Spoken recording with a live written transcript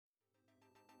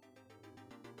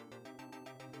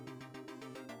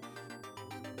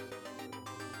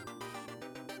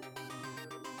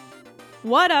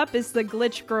What up? It's the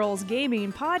Glitch Girls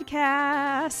Gaming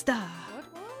Podcast.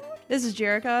 What? This is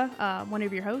Jerica, one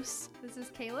of your hosts. This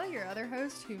is Kayla, your other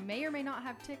host, who may or may not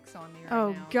have ticks on me right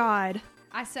Oh, now. God.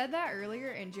 I said that earlier,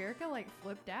 and Jerica,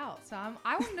 flipped out. So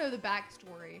I want to know the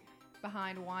backstory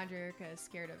behind why Jerica is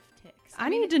scared of ticks. I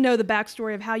need to know the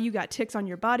backstory of how you got ticks on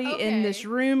your body in this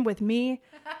room with me.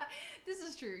 This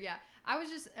is true, yeah. I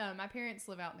was just, my parents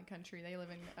live out in the country. They live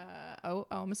in, I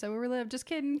almost said where we live. Just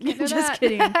kidding. Can't know Just that.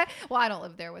 kidding. Well, I don't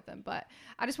live there with them, but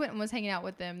I just went and was hanging out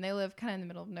with them. They live kind of in the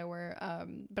middle of nowhere,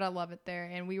 but I love it there.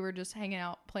 And we were just hanging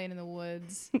out, playing in the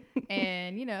woods.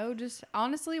 And, just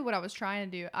honestly, what I was trying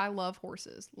to do, I love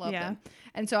horses. Love them.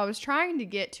 And so I was trying to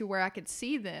get to where I could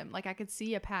see them. I could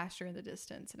see a pasture in the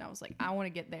distance. And I was like, I want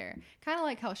to get there. Kind of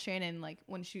like how Shannon,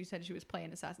 when she said she was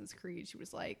playing Assassin's Creed, she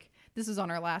was like, this is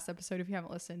on our last episode if you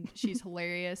haven't listened. She's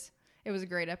hilarious. It was a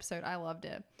great episode. I loved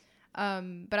it.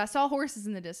 But I saw horses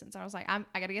in the distance. I was like,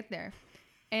 I got to get there.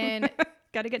 And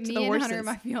Got to get to the me and horses. Hunter,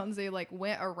 my fiance,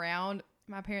 went around.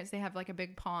 My parents, they have a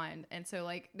big pond. And so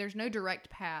there's no direct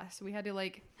path. So we had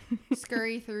to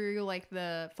scurry through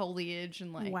the foliage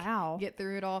and wow. get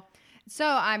through it all. So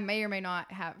I may or may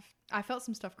not have, I felt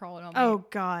some stuff crawling on me. Oh,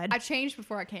 God. I changed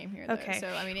before I came here, though. Okay. So,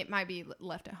 it might be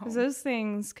left at home. Those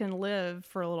things can live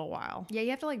for a little while. Yeah, you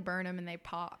have to burn them and they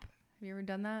pop. Have you ever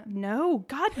done that? No.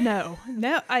 God, no.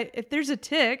 No. If there's a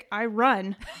tick, I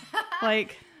run.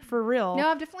 For real. No,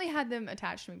 I've definitely had them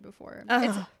attached to me before.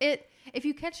 If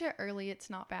you catch it early, it's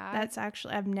not bad. That's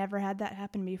actually, I've never had that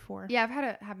happen before. Yeah, I've had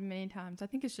it happen many times. I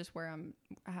think it's just where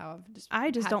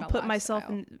I just don't put myself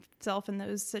lifestyle. in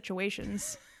those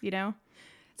situations,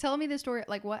 Tell me the story.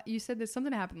 What you said, there's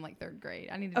something happened in 3rd grade.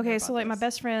 I need to know Okay, about so my this.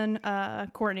 best friend,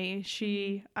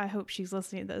 Courtney, I hope she's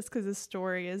listening to this because this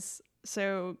story is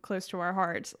so close to our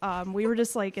hearts. We were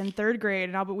just in 3rd grade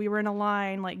and we were in a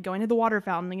line, going to the water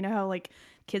fountain. You know how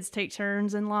kids take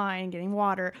turns in line getting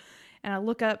water. And I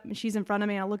look up and she's in front of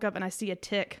me and I look up and I see a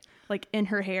tick in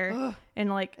her hair. Ugh.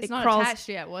 And it's it not crawls. attached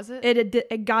yet, was it?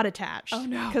 It got attached. Oh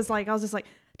no. Because I was just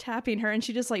tapping her and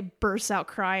she just bursts out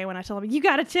crying when I tell her, you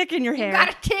got a tick in your hair. You got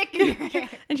a tick in your hair.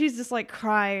 And she's just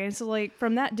crying. So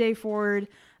from that day forward,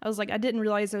 I was I didn't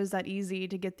realize it was that easy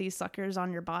to get these suckers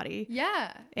on your body.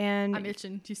 Yeah. And I'm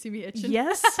itching. Do you see me itching?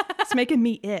 Yes. It's making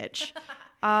me itch.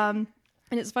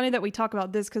 And it's funny that we talk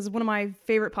about this because one of my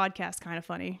favorite podcasts, Kind of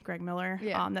Funny, Greg Miller.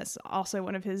 Yeah. That's also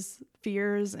one of his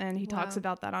fears. And he talks Wow.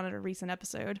 about that on a recent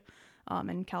episode.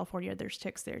 In California, there's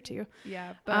ticks there too.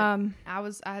 Yeah, but I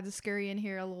had to scurry in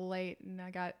here a little late, and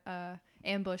I got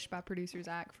ambushed by producer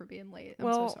Zach for being late.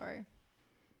 I'm so sorry.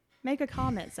 Make a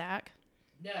comment, Zach.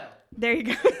 No. There you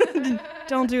go.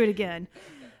 Don't do it again.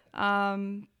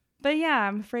 But yeah,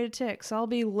 I'm afraid of ticks. So I'll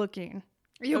be looking.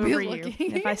 You'll be looking.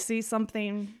 You. If I see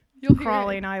something You'll hear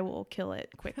crawling, it. I will kill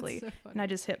it quickly. That's so funny. And I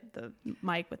just hit the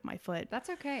mic with my foot. That's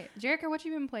okay. Jerica, what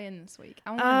you been playing this week? I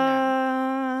want to know.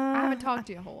 I I haven't talked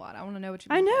to you a whole lot. I want to know what you've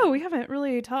been I know playing. we haven't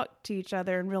really talked to each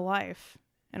other in real life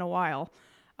in a while.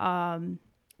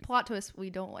 Plot twist,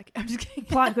 we don't like. I'm just kidding.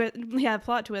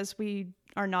 Plot twist. We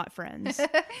are not friends.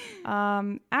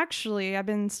 Actually, I've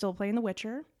been still playing The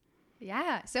Witcher.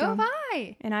 Yeah, so have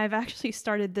I. And I've actually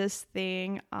started this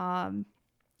thing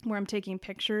where I'm taking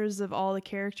pictures of all the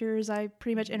characters I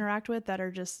pretty much interact with that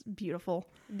are just beautiful.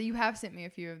 You have sent me a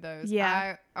few of those.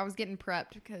 Yeah. I was getting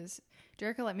prepped because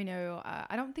Jerica let me know.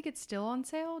 I don't think it's still on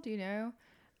sale. Do you know?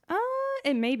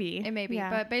 It may be. It may be.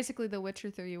 Yeah. But basically, The Witcher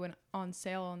 3 went on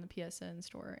sale on the PSN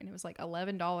store, and it was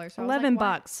 $11. So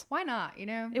 $11. Why not?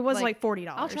 It was $40.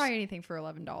 I'll try anything for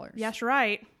 $11. That's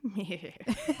right.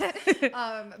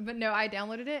 But no, I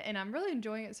downloaded it, and I'm really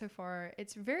enjoying it so far.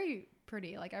 It's very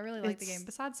pretty. I really like the game.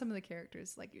 Besides some of the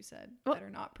characters, like you said, that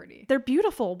are not pretty. They're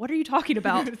beautiful. What are you talking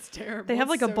about? It's terrible. They have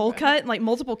a bowl cut.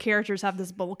 Multiple characters have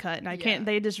this bowl cut, and I can't. Yeah.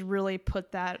 They just really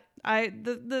put that.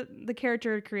 The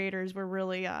character creators were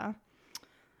really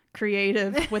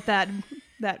creative with that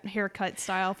haircut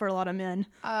style for a lot of men.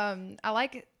 I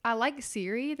like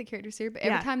Siri, the character Siri, but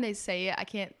every time they say it, I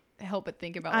can't help but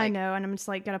think about. I know, and I'm just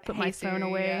gotta put my phone Siri,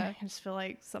 away. yeah. I just feel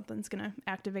like something's gonna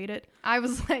activate it. I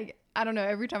was I don't know.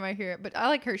 Every time I hear it, but I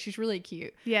like her. She's really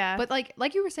cute. Yeah, But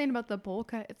like you were saying about the bowl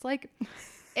cut, it's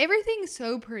everything's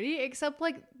so pretty except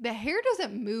the hair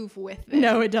doesn't move with it.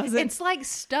 No, it doesn't. It's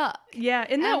stuck. Yeah,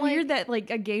 isn't that And, weird that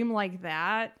a game like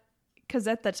that? Because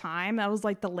at the time that was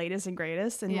the latest and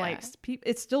greatest, and Yeah.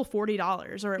 it's still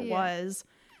 $40, or it Yeah. was.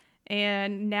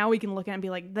 And now we can look at it and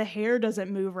be the hair doesn't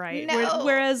move right. No.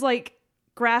 Whereas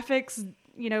graphics,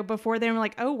 before they were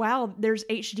oh wow, there's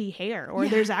HD hair, or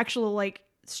there's actual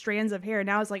strands of hair.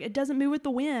 Now it's it doesn't move with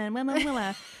the wind.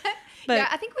 But yeah,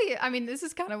 I think I mean, this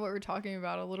is kind of what we're talking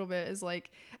about a little bit is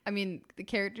like, I mean, the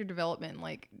character development,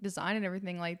 like design and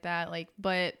everything like that. Like,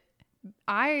 but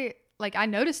I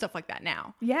notice stuff like that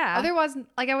now. yeah, Otherwise,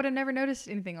 like I would have never noticed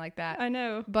anything like that. I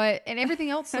know. But, and everything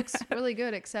else looks really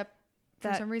good except for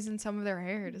That- some reason, some of their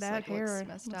hair just That like hair looks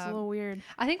messed was up. a little weird.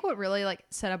 I think what really like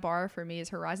set a bar for me is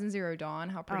Horizon Zero Dawn,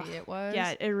 how pretty it was.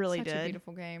 Yeah, it really Such did. a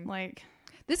beautiful game. Like,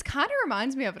 This kind of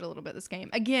reminds me of it a little bit, this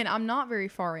game. Again, I'm not very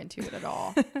far into it at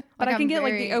all. but I can I'm get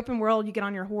like very- the open world. You get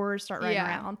on your horse, start riding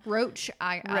around. Roach,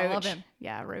 I love him.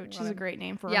 Yeah, Roach Love is a him. great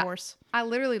name for Yeah. a horse. I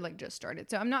literally like just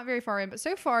started, so I'm not very far in, but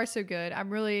so far so good.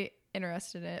 I'm really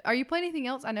interested in it. Are you playing anything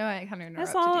else? I know I kind of interrupted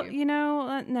That's all. you. You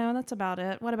know, no, that's about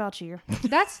it. What about you?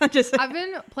 That's Just I've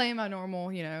been playing my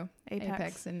normal, you know,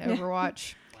 Apex and Yeah.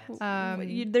 Overwatch.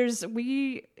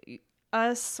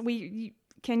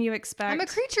 Can you expect? I'm a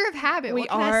creature of habit. We What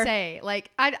can are. I say? Like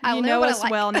I You know know what us I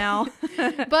like. well now.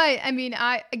 But I mean,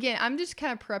 I'm just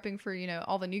kind of prepping for, you know,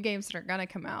 all the new games that are gonna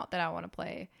come out that I want to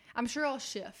play. I'm sure I'll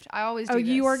shift. I always do. Oh,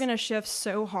 you this. are gonna shift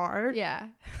so hard. Yeah.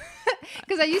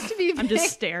 Because I used to be. I'm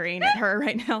just staring at her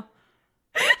right now.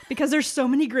 Because there's so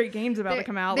many great games about to There-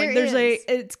 come out. there Like there's is.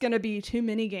 it's gonna be too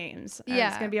many games. And Yeah.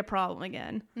 it's gonna be a problem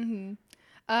again. Mm-hmm.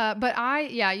 But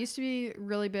I used to be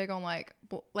really big on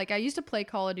like I used to play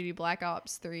Call of Duty Black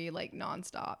Ops 3 like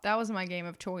nonstop. That was my game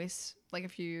of choice. Like a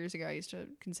few years ago, I used to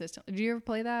consistently. Did you ever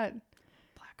play that?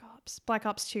 Black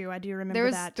Ops 2. I do remember There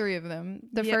was that. 3 of them.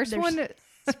 The Yeah, first there's- one,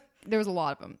 there was a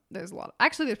lot of them. There's a lot.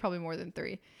 Actually, there's probably more than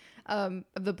 3 of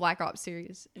the Black Ops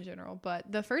series in general.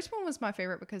 But the first one was my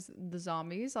favorite because the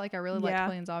zombies. Like I really liked Yeah.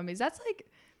 playing zombies. That's like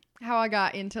how I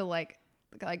got into like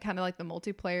kind of like the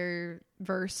multiplayer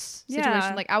verse situation.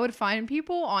 Yeah. Like I would find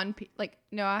people on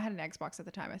no, I had an Xbox at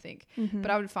the time, I think, Mhm. but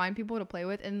I would find people to play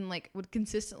with and like would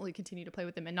consistently continue to play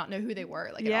with them and not know who they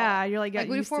were. Like Yeah, at all. you're like, Like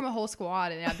we'd form a whole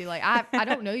squad and I'd be like, I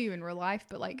don't know you in real life,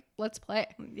 but like let's play.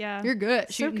 yeah. You're good.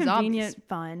 so Shooting convenient, zombies.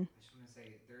 fun. I just want to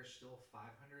say there's still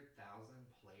 500,000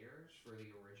 players for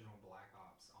the original Black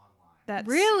Ops Online. That's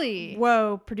Really?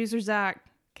 Whoa, producer Zach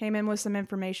came in with some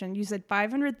information. You said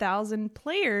 500,000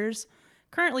 players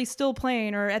currently still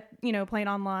playing or playing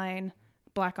online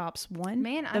Black Ops 1.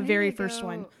 Man, I the need very to first go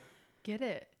one. Get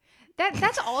it.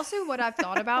 That's also what I've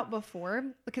thought about before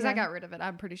because I Yeah. got rid of it.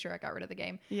 I'm pretty sure I got rid of the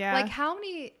game. Yeah. Like how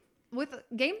many with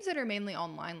games that are mainly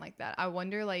online like that? I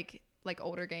wonder like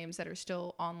older games that are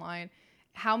still online,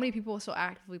 how many people still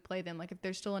actively play them? Like if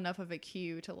there's still enough of a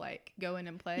queue to like go in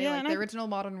and play, Yeah, like and the I- original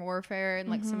Modern Warfare and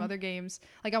like some other games.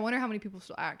 Like I wonder how many people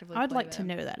still actively. I'd play like to them.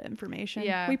 know that information.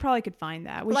 Yeah. We probably could find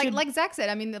that. We should, Like Zach said,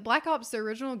 I mean the Black Ops, the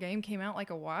original game came out like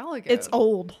a while ago. it's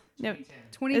old. No,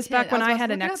 2010. It's back when was I about had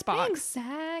to an look it up. Xbox. Thanks,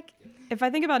 Zach. if I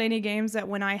think about any games that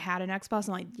when I had an Xbox,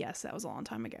 I'm like, yes, that was a long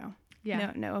time ago.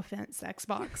 Yeah. No offense,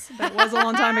 Xbox. That was a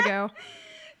long time ago.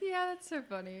 Yeah, that's so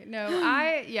funny. No,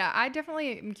 I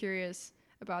definitely am curious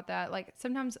about that. Like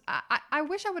sometimes I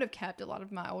wish I would have kept a lot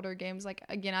of my older games. Like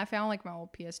again, I found like my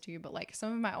old PS2, but like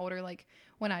some of my older, like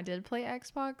when I did play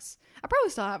Xbox, I probably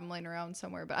still have them laying around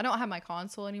somewhere, but I don't have my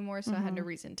console anymore, so I had no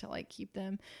reason to like keep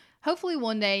them. Hopefully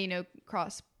one day,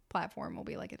 cross platform will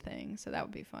be like a thing, so that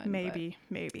would be fun. Maybe.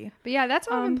 But yeah, that's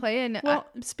what I've been playing. Well,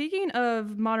 speaking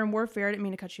of Modern Warfare, I didn't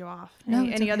mean to cut you off. No,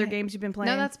 Any, it's any other okay. games you've been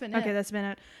playing? that's been okay. it. That's been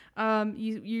it.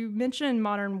 You mentioned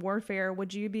Modern Warfare.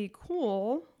 Would you be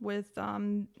cool with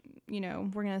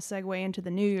we're gonna segue into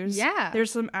the news? Yeah.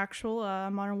 There's some actual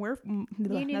Modern Warfare.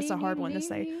 That's a hard one to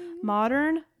say.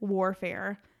 Modern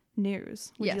Warfare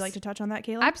news. Would Yes. you like to touch on that,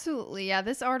 Kayla? Absolutely. Yeah.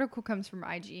 This article comes from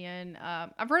IGN.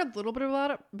 I've read a little bit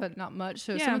about it, but not much.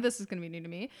 So some Yeah. of this is going to be new to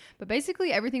me. But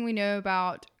basically, everything we know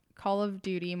about Call of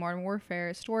Duty, Modern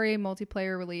Warfare, story,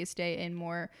 multiplayer release date, and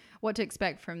more, what to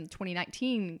expect from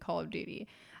 2019 Call of Duty.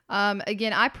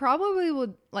 Again, I probably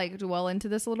would like dwell into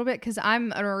this a little bit because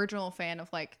I'm an original fan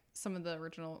of like some of the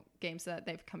original games that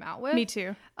they've come out with. Me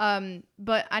too.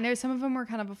 But I know some of them were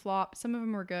kind of a flop. Some of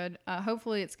them were good.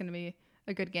 Hopefully it's going to be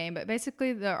a good game. But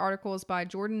basically the article is by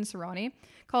Jordan Serrani.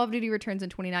 Call of Duty returns in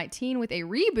 2019 with a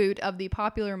reboot of the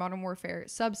popular Modern Warfare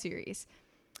sub-series.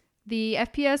 The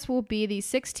FPS will be the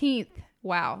 16th.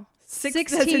 Wow. That's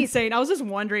insane. I was just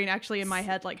wondering actually in my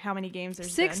head like how many games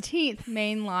there's been. 16th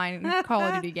mainline Call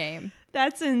of Duty game.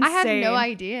 That's insane. I had no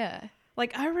idea.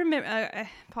 Like I remember,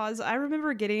 pause. I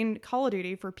remember getting Call of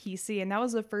Duty for PC, and that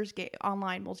was the first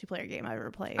online multiplayer game I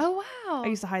ever played. Oh, wow. I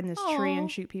used to hide in this tree Aw.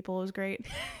 and shoot people. It was great.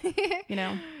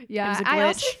 Yeah. It was a I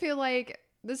also glitch. feel like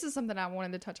this is something I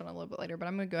wanted to touch on a little bit later, but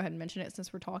I'm going to go ahead and mention it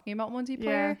since we're talking about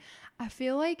multiplayer. I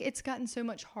feel like it's gotten so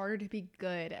much harder to be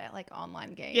good at like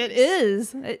online games. It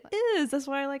is. It is. That's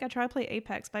why I try to play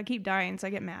Apex, but I keep dying, so I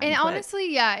get mad. And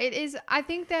honestly, yeah, it is. I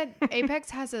think that Apex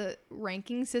has a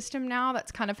ranking system now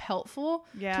that's kind of helpful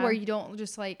to where you don't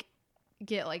just like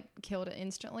get like killed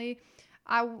instantly.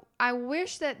 I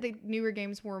wish that the newer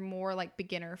games were more like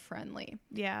beginner friendly.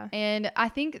 Yeah. And I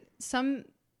think some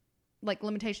like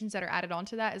limitations that are added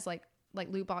onto that is like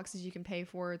loot boxes you can pay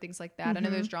for, things like that. I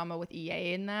know there's drama with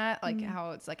EA in that, like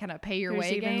how it's like kind of pay your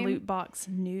way even game. Loot box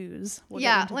news. We'll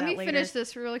let me finish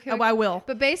this really quick. Oh, I will.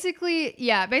 But basically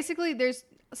there's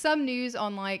some news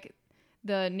on like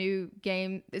the new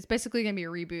game. It's basically going to be a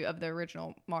reboot of the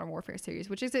original Modern Warfare series,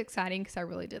 which is exciting because I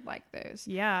really did like those.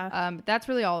 Yeah. That's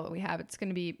really all that we have. It's going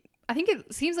to be, I think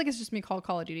it seems like it's just me called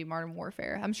Call of Duty Modern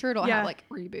Warfare. I'm sure it'll have like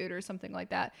reboot or something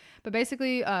like that. But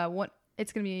basically, what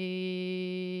it's going to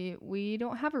be, we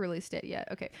don't have a release date yet.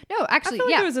 Okay. No, actually, I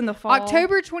feel like it was in the fall.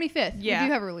 October 25th. Yeah. We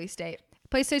do have a release date.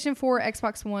 PlayStation 4,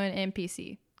 Xbox One, and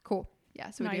PC. Cool.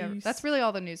 Yeah. So we do have, that's really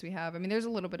all the news we have. I mean, there's a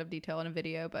little bit of detail in a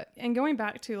video, but. And going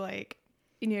back to like,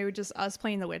 you know, just us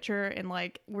playing The Witcher and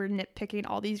like we're nitpicking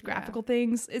all these graphical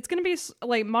things. It's going to be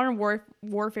like Modern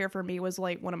Warfare for me was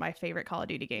like one of my favorite Call of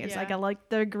Duty games. Like I like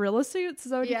the gorilla suits,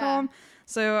 is that what you call them?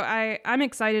 So I'm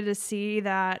excited to see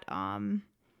that,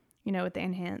 you know, with the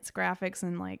enhanced graphics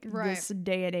and like this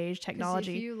day and age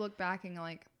technology. If you look back and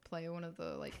like play one of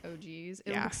the like OGs,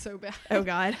 it looks so bad. Oh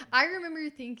God. I remember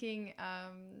thinking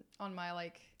on my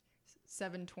like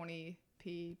 720p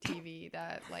TV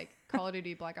that like Call of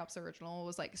Duty Black Ops Original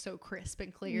was like so crisp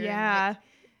and clear. Yeah. And, like,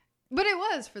 but it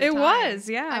was for the time. It was,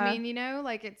 yeah. I mean, you know,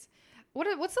 like it's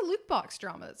what's the loot box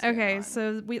drama that's going on?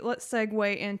 So let's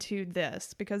segue into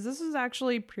this because this is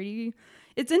actually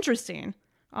it's interesting.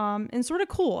 And sort of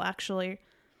cool actually.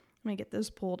 Let me get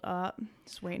this pulled up.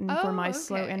 Just waiting for my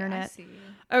slow internet. I see.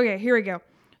 Okay, here we go.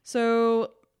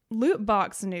 So loot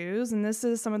box news, and this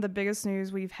is some of the biggest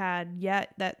news we've had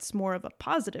yet that's more of a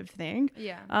positive thing.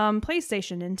 Yeah.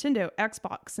 PlayStation, Nintendo,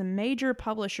 Xbox, and major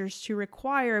publishers to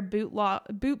require boot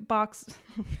box.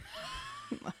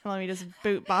 Let me just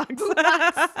bootbox.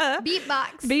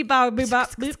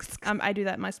 Beatbox. I do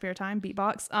that in my spare time.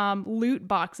 Beatbox. Loot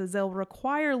boxes. They'll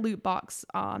require loot box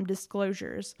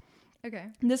disclosures. Okay.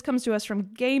 And this comes to us from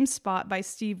GameSpot by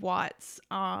Steve Watts.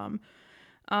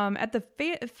 At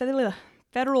the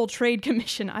Federal Trade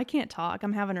Commission. I can't talk.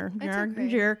 I'm having a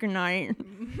jerk night.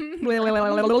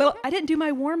 I didn't do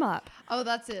my warm up. Oh,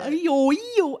 that's it.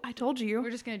 I told you. We're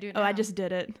just gonna do it. Oh, now. I just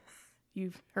did it.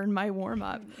 You've heard my warm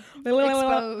up.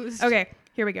 Exposed. Okay,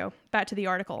 here we go. Back to the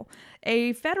article.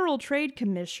 A Federal Trade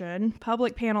Commission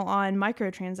public panel on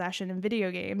microtransaction in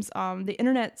video games. The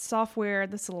internet software.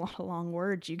 This is a lot of long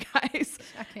words, you guys.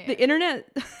 I can't. The internet.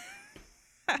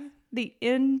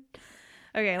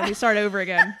 Okay, let me start over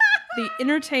again. The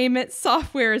Entertainment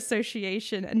Software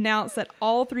Association announced that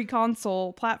all three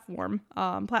console platforms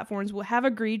will have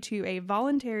agreed to a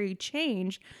voluntary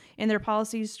change in their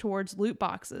policies towards loot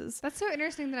boxes. That's so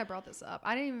interesting that I brought this up.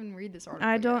 I didn't even read this article.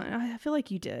 I feel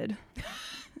like you did.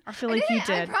 I feel like you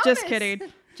did. I Just promise. kidding.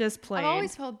 Just playing. I've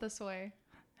always felt this way.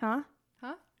 Huh?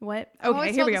 What? I've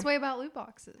always here felt we go. this way about loot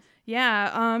boxes.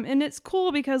 Yeah, and it's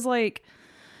cool because like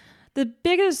the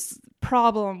biggest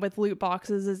problem with loot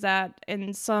boxes is that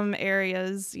in some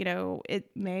areas, you know, it's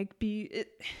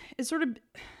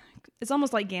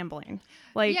almost like gambling.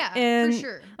 Like, yeah, for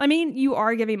sure. I mean, you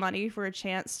are giving money for a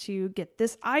chance to get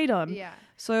this item. Yeah.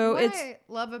 So what I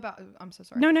love about I'm so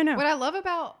sorry. No. What I love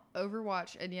about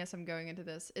Overwatch, and yes, I'm going into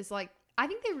this, is like I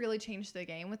think they really changed the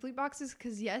game with loot boxes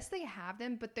because yes, they have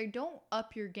them, but they don't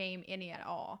up your game any at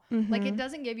all. Mm-hmm. Like it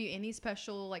doesn't give you any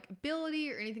special like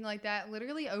ability or anything like that.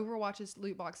 Literally, Overwatch's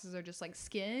loot boxes are just like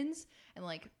skins and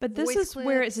like. But this is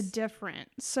where it's different.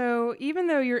 So even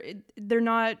though they're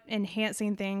not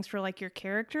enhancing things for like your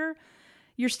character,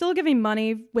 you're still giving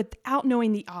money without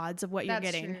knowing the odds of what you're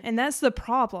getting, true. And that's the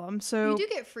problem. So you do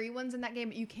get free ones in that game,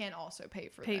 but you can also pay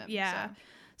for them. Yeah.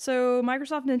 So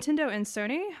Microsoft, Nintendo, and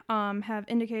Sony have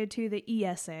indicated to the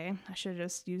ESA, I should have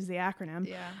just used the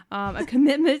acronym, a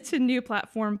commitment to new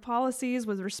platform policies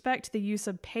with respect to the use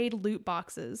of paid loot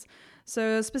boxes.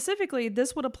 So specifically,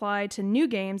 this would apply to new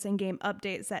games and game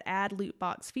updates that add loot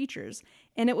box features.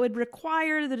 And it would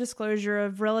require the disclosure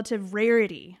of relative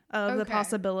rarity of the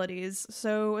possibilities.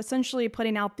 So essentially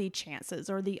putting out the chances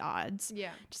or the odds. Yeah.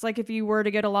 Just like if you were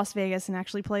to go to Las Vegas and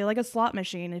actually play like a slot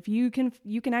machine, if you can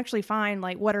actually find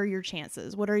like what are your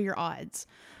chances? What are your odds?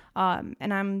 I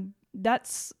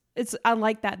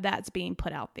like that that's being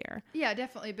put out there. Yeah,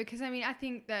 definitely. Because I mean, I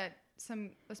think that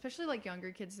some, especially like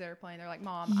younger kids that are playing, they're like,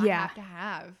 Mom, I Yeah. have to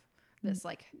have this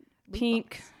like loot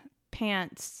Pink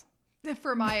pants. box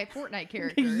for my Fortnite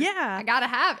character. Yeah. I gotta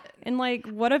have it. And like,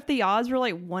 what if the odds were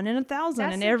like 1 in 1,000,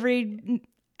 That's and the- every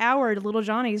hour little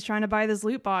Johnny's trying to buy this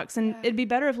loot box, and Yeah. it'd be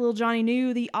better if little Johnny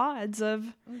knew the odds of.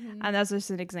 Mhm. And that's just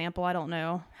an example. I don't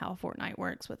know how Fortnite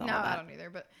works with all No, of I that. don't either.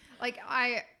 But like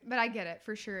I get it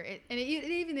for sure. It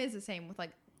even is the same with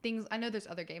like things. I know there's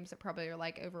other games that probably are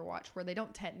like Overwatch where they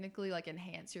don't technically like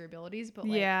enhance your abilities, but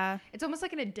like Yeah, it's almost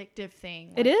like an addictive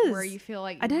thing. It like, is. where you feel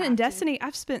like I you did it in have to- Destiny.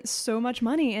 I've spent so much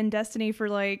money in Destiny for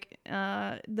like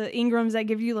the Ingrams that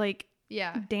give you like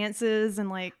Yeah. dances and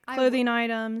like I clothing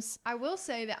items. I will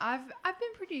say that I've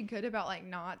been pretty good about like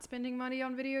not spending money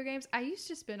on video games. I used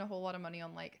to spend a whole lot of money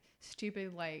on like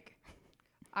stupid like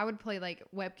I would play like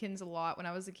Webkins a lot when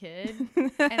I was a kid,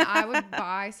 and I would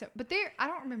buy some. But I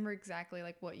don't remember exactly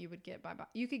like what you would get by.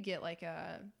 You could get like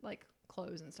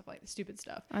clothes and stuff like stupid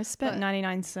stuff. I spent But-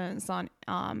 99 cents on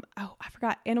I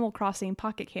forgot Animal Crossing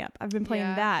Pocket Camp. I've been playing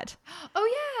Yeah. that.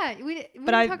 Oh yeah, we didn't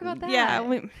But talk about that. Yeah,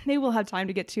 maybe we'll have time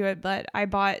to get to it, but I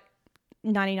bought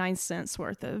 99 cents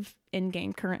worth of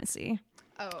in-game currency.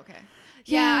 Oh okay.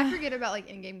 Yeah, Yeah. I forget about like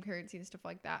in-game currency and stuff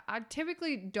like that. I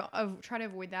typically don't try to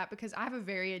avoid that because I have a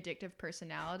very addictive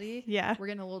personality. Yeah. We're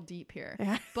getting a little deep here.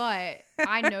 Yeah. But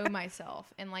I know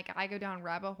myself, and like I go down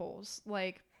rabbit holes.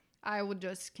 Like I would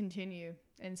just continue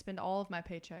and spend all of my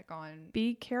paycheck on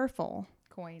Be careful.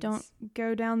 coins. Don't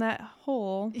go down that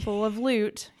hole full of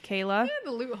loot, Kayla.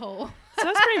 the loot hole.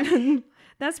 So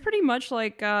that's pretty much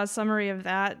like a summary of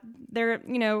that. There,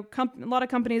 a lot of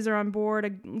companies are on board. A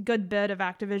good bit of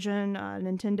Activision,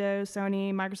 Nintendo,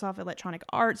 Sony, Microsoft, Electronic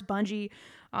Arts, Bungie,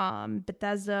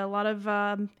 Bethesda. A lot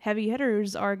of heavy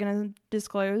hitters are going to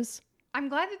disclose. I'm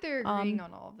glad that they're agreeing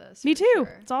on all of this. Me for too.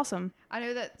 sure. It's awesome. I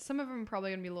know that some of them are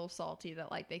probably gonna be a little salty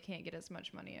that like they can't get as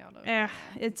much money out of.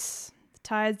 It's the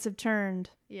tides have turned.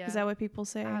 Yeah. Is that what people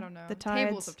say? I don't know. The tides,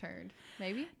 Tables have turned.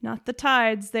 Maybe. not the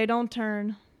tides. They don't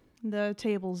turn. The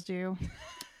tables do.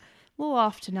 A little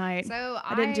off tonight. So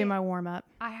I didn't do my warm up.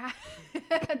 I have.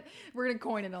 We're gonna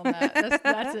coin it on that.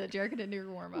 That's it. Jared didn't do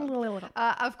your warm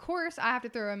up. Of course, I have to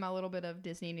throw in my little bit of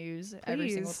Disney news every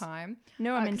single Please. time.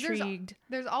 No, I'm 'cause intrigued.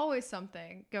 There's always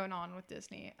something going on with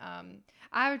Disney.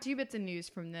 I have 2 bits of news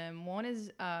from them. One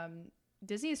is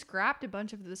Disney scrapped a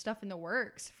bunch of the stuff in the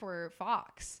works for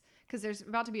Fox because there's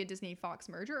about to be a Disney Fox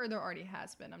merger, or there already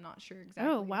has been. I'm not sure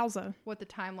exactly Oh, wowza. what the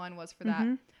timeline was for that.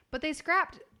 Mhm. But they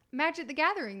scrapped Magic the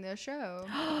Gathering, the show.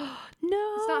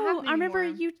 No, happening I remember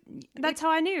anymore. that's how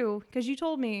I knew because you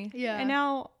told me. Yeah. And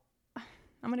now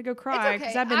I'm gonna go cry It's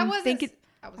because okay. I've been thinking.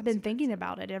 I wasn't I've been super thinking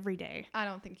about it every day. I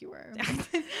don't think you were.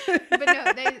 But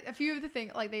no, a few of the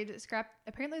things, like they just scrapped,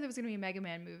 apparently there was going to be a Mega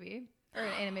Man movie or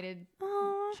an animated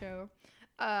Aw. show.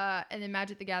 And then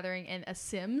Magic the Gathering and a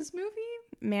Sims movie.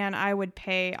 Man, I would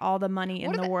pay all the money in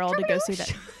What the are the- world to go see that.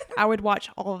 Dreamworks? I would watch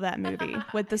all of that movie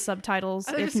with the subtitles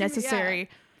I if assume- yeah. necessary.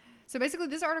 So basically,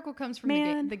 this article comes from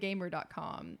Man.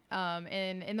 thegamer.com.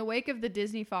 And in the wake of the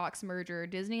Disney Fox merger,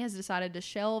 Disney has decided to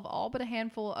shelve all but a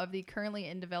handful of the currently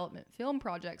in development film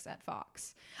projects at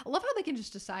Fox. I love how they can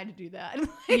just decide to do that.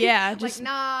 Yeah, like, just-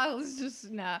 nah, let's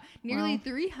just, nah. Nearly Well.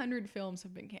 300 films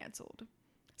have been canceled.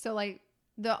 So, like,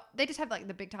 they just have, like,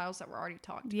 the big titles that were already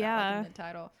talked about, Yeah. like, in the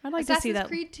title. I'd like to see Assassin's that.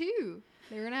 Creed 2.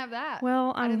 They're going to have that.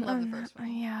 Well, I didn't love the first one.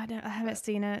 Yeah, I haven't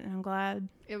seen it, and I'm glad.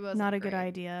 It was Not a good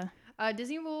idea.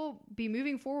 Disney will be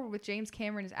moving forward with James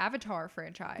Cameron's Avatar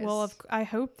franchise. Well, I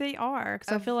hope they are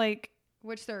because I Of- feel like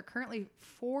which there are currently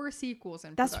 4 sequels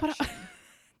in That's what production.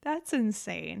 that's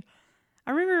insane.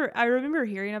 I remember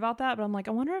hearing about that, but I'm like,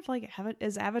 I wonder if like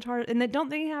is Avatar, and don't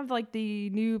they have like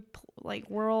the new like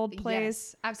world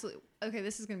place? Yes, absolutely. Okay,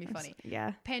 this is gonna be funny.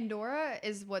 Yeah, Pandora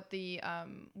is what the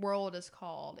world is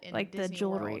called in like Disney the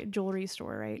World. jewelry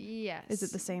store, right? Yes. Is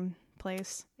it the same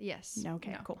place? Yes. No.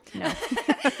 Okay. No. Cool. No.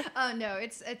 No,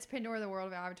 it's Pandora, the world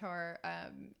of Avatar,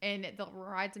 and the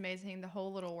ride's amazing. The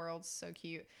whole little world's so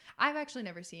cute. I've actually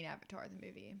never seen Avatar the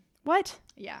movie. What?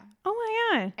 Yeah, Oh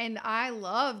my god. and I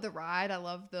love the ride. I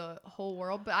love the whole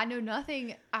world, but I know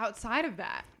nothing outside of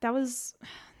that. That was.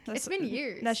 It's been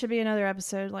years. That should be another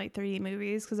episode, like 3D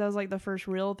movies, because that was like the first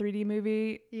real 3D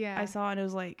movie Yeah, I saw, and it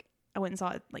was like I went and saw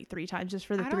it like 3 times just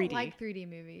for the I 3D. don't like 3D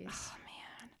movies. Oh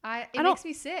man. It I don't- makes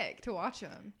me sick to watch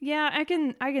them. Yeah,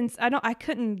 I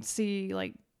couldn't see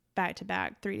like back to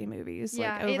back 3D movies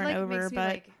like over and over, makes me but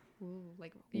like, ooh,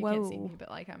 like you can't see Whoa. me, but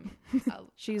like I'm.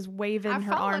 she's waving I've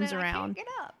her fallen arms and I can't around. get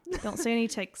up. Don't say any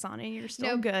ticks on it. You're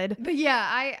still No. good. But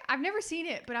yeah, I've never seen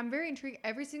it, but I'm very intrigued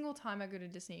every single time I go to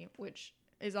Disney, which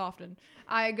is often.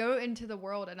 I go into the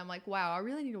world and I'm like, wow, I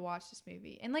really need to watch this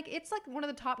movie. And like, it's like one of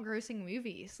the top grossing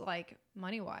movies, like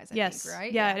money wise, I Yes. think,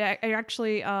 right? Yeah. It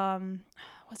actually,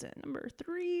 was it number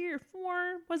 3 or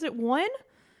 4? Was it 1?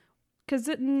 Because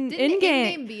Didn't Endgame.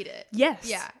 Endgame beat it? Yes.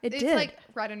 Yeah. It it's did. like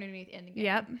right underneath Endgame.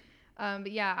 Yep.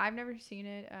 But yeah, I've never seen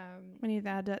it. We need to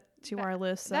add that to our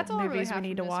list that's of all I really movies we have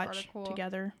need from to this watch article.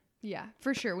 together. Yeah,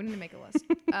 for sure. We need to make a list.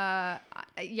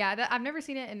 I've never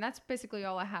seen it, and that's basically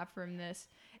all I have from this.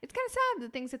 It's kind of sad, the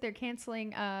things that they're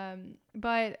canceling,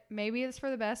 but maybe it's for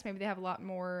the best. Maybe they have a lot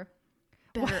more.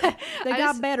 Better. They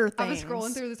got better I things. was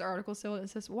scrolling through this article still, and it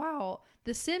says, wow,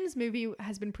 the Sims movie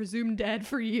has been presumed dead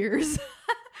for years.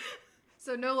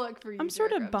 So no luck for you. I'm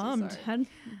sort Jericho. of bummed. So sorry. I'd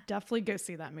definitely go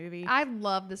see that movie. I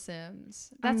love The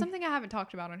Sims. That's something I haven't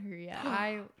talked about on here yet.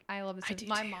 I love The I Sims. do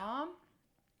My too. mom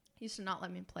used to not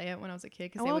let me play it when I was a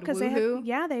kid because well, they would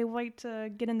woohoo. they like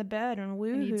to get in the bed and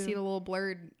woohoo. And you'd see the little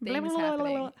blurred Blah, things blah, blah, blah,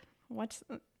 happening. blah. What's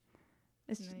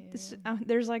it's, Yeah, it's yeah.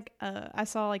 there's like I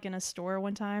saw like in a store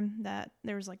one time that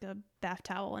there was like a bath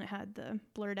towel and it had the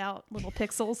blurred out little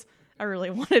pixels. I really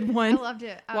wanted I one. loved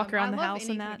it. Walk around I the love house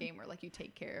any and kind that. of game where like you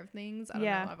take care of things. I don't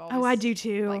Yeah. know. I've always Oh, I do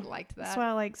too. like liked that. That's why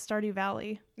I like Stardew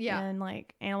Valley. Yeah. And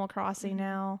like Animal Crossing Mhm.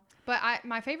 now. But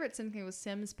my favorite Sim game was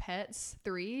Sims Pets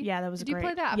 3. Yeah, that was Did great. you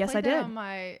play that? Yes, played I that did. on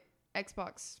my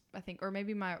Xbox, I think, or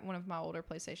maybe one of my older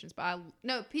PlayStations. But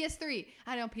no, PS3.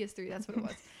 I know PS3. That's what it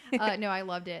was. No, I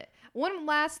loved it. One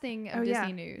last thing of Oh, Disney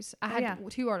yeah. news. I Oh, had yeah.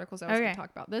 2 articles I was going Okay. to talk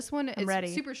about. This one is ready.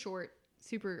 super short,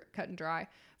 super cut and dry.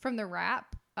 From The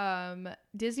Wrap,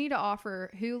 Disney to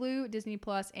offer Hulu, Disney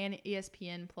Plus, and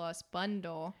ESPN Plus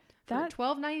bundle for That-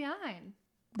 $12.99.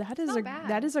 That It's is not bad.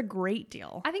 that is a great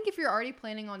deal. I think if you're already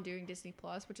planning on doing Disney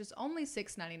Plus, which is only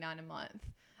 $6.99 a month,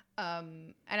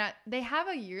 they have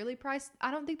a yearly price.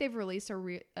 I don't think they've released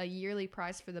a yearly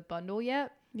price for the bundle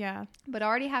yet, Yeah. but I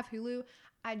already have Hulu.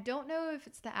 I don't know if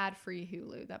it's the ad-free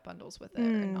Hulu that bundles with it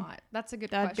or not. That's a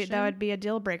good question. That would be a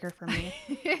deal breaker for me.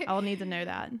 I'll need to know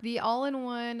that. The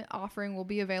all-in-one offering will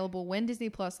be available when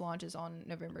Disney Plus launches on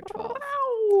November 12th.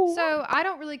 So I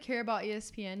don't really care about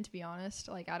ESPN, to be honest.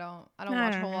 Like I don't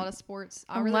watch a whole lot of sports.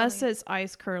 Unless it's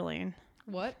ice curling.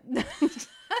 What?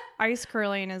 Ice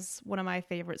curling is one of my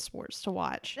favorite sports to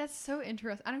watch. That's so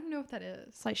interesting. I don't even know what that is.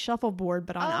 It's like shuffleboard,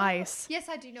 but on Oh, ice. Yes,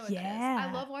 I do know what that is. Yeah.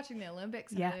 I love watching the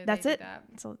Olympics. Yeah, and that's they it. do that.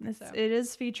 So, So. it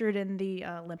is featured in the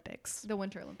Olympics. The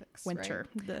Winter Olympics. Winter.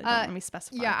 Right? Don't let me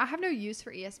specify. Yeah, I have no use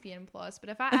for ESPN Plus, but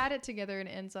if I add it together and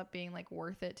it ends up being like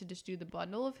worth it to just do the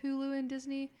bundle of Hulu and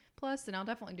Disney Plus, then I'll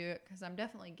definitely do it because I'm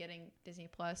definitely getting Disney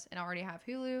Plus and I already have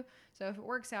Hulu. So if it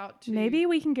works out to Maybe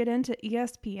we can get into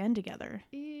ESPN together.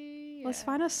 Yeah. Let's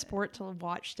find a sport to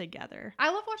watch together.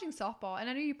 I love watching softball, and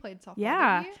I know you played softball.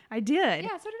 Yeah, didn't you? I did.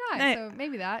 Yeah, so did I. I- So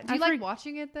maybe that. Do I you like forg-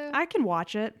 watching it though? I can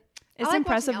watch it. It's like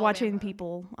impressive watching watching Alabama.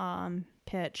 people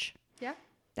pitch. Yeah.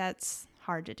 That's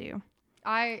hard to do.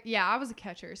 I was a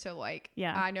catcher, so like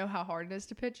Yeah. I know how hard it is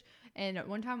to pitch. And at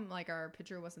one time, like our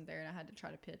pitcher wasn't there, and I had to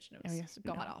try to pitch, and it was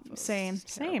god awful. It was Same,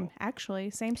 terrible. actually,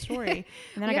 same story.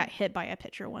 And then We I had- got hit by a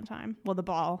pitcher one time. Well, the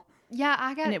ball, Yeah,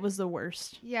 I got. and it was the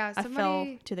worst. Yeah, I fell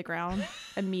somebody. to the ground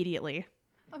immediately.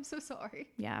 I'm so sorry.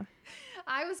 Yeah.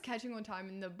 I was catching one time,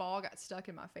 and the ball got stuck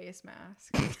in my face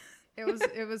mask.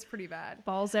 It was pretty bad.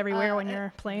 Balls everywhere when it-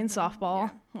 you're playing softball.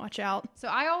 Watch out. So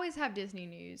I always have Disney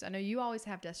news. I know you always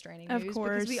have Death Stranding Of news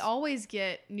course. because we always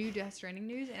get new Death Stranding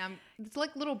news, and it's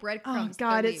like little Oh breadcrumbs.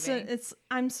 God, they're it's leaving.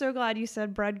 I'm so glad you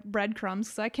said breadcrumbs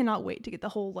because I cannot wait to get the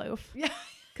whole loaf. Yeah.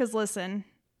 Because listen,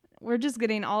 we're just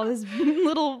getting all this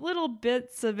little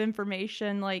bits of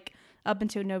information like up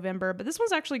until November, but this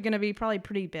one's actually going to be probably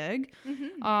pretty big.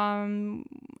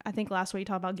 I think last week we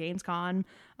talked about Gamescom,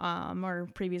 or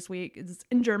previous week is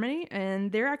in Germany,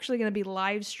 and they're actually going to be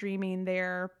live streaming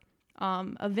their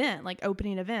event, like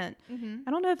opening event.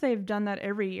 I don't know if they've done that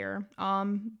every year,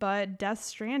 but Death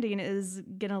Stranding is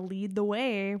going to lead the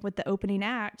way with the opening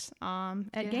act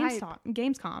at Get hype.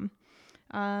 Gamescom.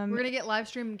 We're gonna get live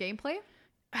stream gameplay.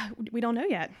 We don't know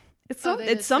yet. It's Oh, they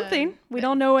it's just something. said We that-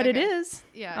 don't know what it okay. is.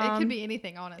 Yeah, it could be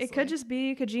anything. Honestly, It could just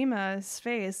be Kojima's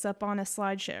face up on a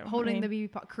slideshow. holding I mean, the baby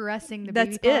pod, caressing the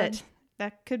that's baby pod. it.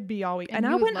 That could be all we. And And I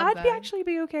you would wouldn't. love I'd be that. actually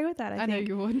be okay with that. I know think.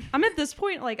 you would. I'm at this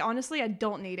point. Like honestly, I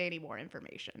don't need any more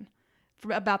information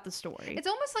about the story. It's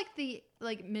almost like the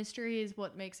mystery is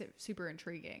what makes it super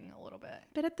intriguing a little bit.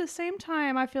 But at the same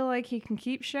time, I feel like he can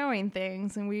keep showing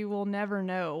things, and we will never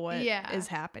know what is Yeah.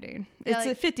 happening. Yeah, It's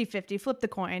like- a 50-50. Flip the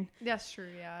coin. That's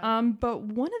true. Yeah. But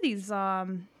one of these,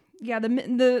 the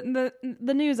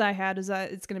news I had is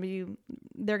that it's gonna be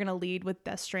they're gonna lead with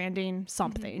Death Stranding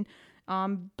something.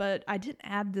 But I didn't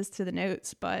add this to the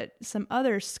notes, but some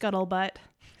other scuttlebutt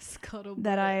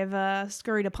that I've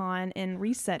scurried upon in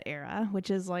Reset Era, which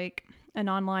is like an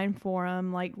online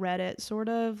forum like Reddit sort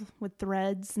of with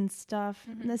threads and stuff.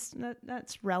 And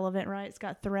that's relevant, right? It's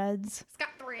got threads.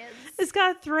 It's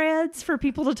got threads for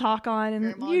people to talk on,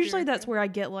 and usually that's where I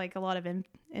get like a lot of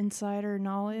insider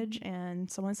knowledge. And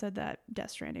someone said that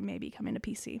Death Stranding may be coming to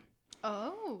PC.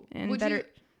 Oh, and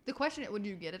the question: would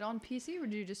you get it on PC, or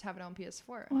would you just have it on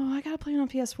PS4? Well, I gotta play it on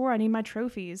PS4. I need my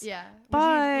trophies. Yeah,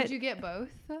 but would you get both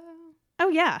though? Oh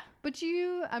yeah, but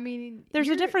there's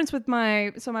a difference with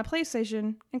my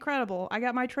PlayStation. Incredible. I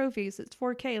got my trophies. It's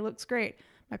 4K. Looks great.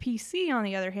 My PC, on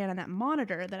the other hand, and that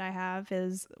monitor that I have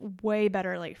is way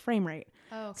better, like frame rate.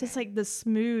 Oh, okay. So it's like the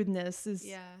smoothness is.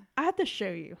 Yeah. I have to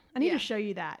show you. I need to show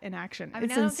you that in action. It's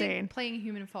insane. I don't think playing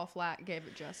Human Fall Flat gave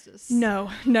it justice. No,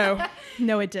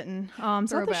 it didn't.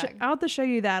 So I'll have to show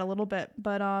you that a little bit,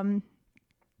 but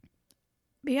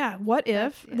yeah, what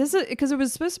if this is because it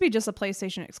was supposed to be just a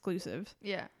PlayStation exclusive?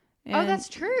 Yeah. And that's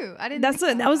true. I didn't.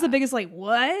 That was the biggest like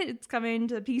what? It's coming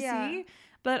to PC. Yeah.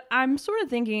 But I'm sort of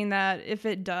thinking that if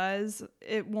it does,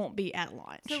 it won't be at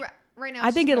launch. So right now, I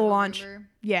think it'll launch.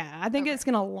 Yeah, I think it's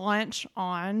gonna launch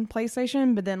on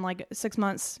PlayStation, but then like 6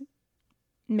 months,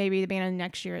 maybe the beginning of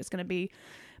next year, it's gonna be.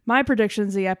 My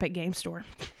prediction's the Epic Game Store.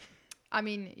 I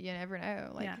mean, you never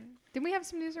know. Like. Yeah. Did we have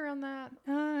some news around that?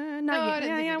 Not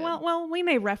yet. Yeah. Well, we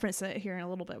may reference it here in a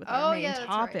little bit with our main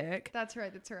topic. That's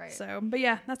right. So, but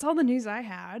yeah, that's all the news I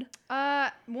had.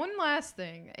 One last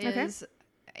thing is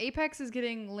Apex is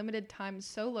getting limited time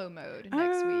solo mode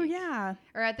next week. Oh, yeah.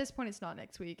 Or at this point, it's not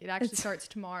next week. It actually starts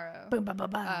tomorrow, the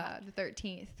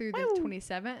 13th through the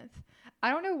 27th. I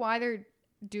don't know why they're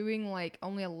doing like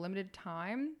only a limited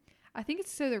time. I think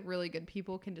it's so that really good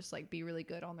people can just like be really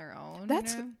good on their own.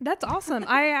 That's awesome.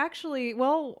 I actually,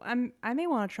 I may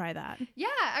want to try that. Yeah,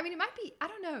 I mean, it might be. I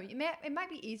don't know. It might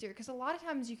be easier because a lot of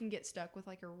times you can get stuck with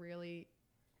like a really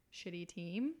shitty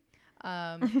team,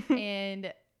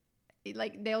 and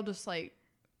like you'll just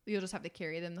have to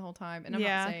carry them the whole time. And I'm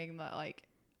not saying that like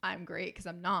I'm great because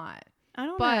I'm not. I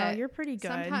don't know. You're pretty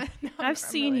good. I've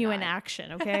seen you in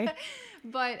action. Okay,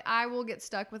 but I will get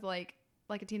stuck with like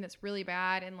a team that's really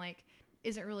bad and like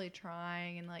isn't really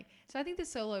trying, and like so I think the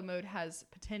solo mode has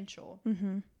potential.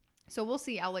 So we'll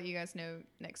see. I'll let you guys know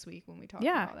next week when we talk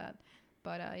about that.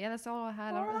 But that's all I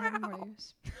had. I don't really have more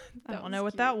news. I don't know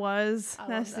what that was.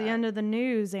 That's the end of the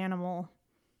news. Animal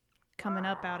coming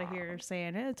up out of here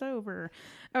saying it's over.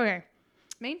 Okay,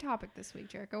 main topic this week,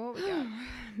 Jericho. What we got?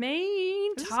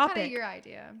 Main this topic. Is kind of your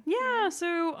idea. Yeah.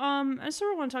 So I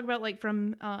sort of want to talk about like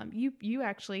from you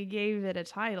actually gave it a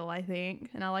title, I think,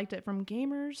 and I liked it, from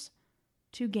gamers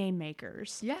to game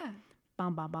makers. Yeah.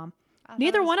 Bum.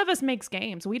 Neither one of us makes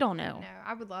games. We don't know. No,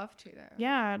 I would love to though.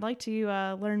 Yeah, I'd like to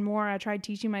learn more. I tried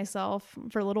teaching myself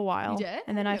for a little while. You did?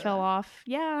 And then I fell off.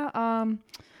 Yeah.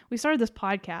 We started this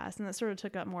podcast and that sort of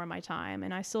took up more of my time,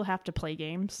 and I still have to play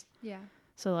games. Yeah.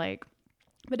 So like.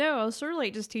 But no, I was sort of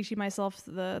like just teaching myself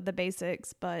the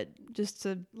basics, but just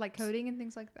to like coding and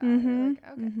things like that.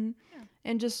 Yeah.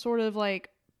 And just sort of like,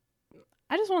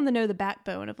 I just wanted to know the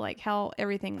backbone of like how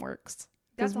everything works.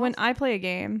 Because when I play a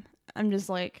game, I'm just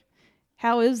like,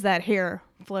 how is that hair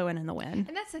flowing in the wind?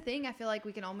 And that's the thing. I feel like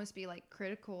we can almost be like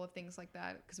critical of things like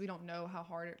that because we don't know how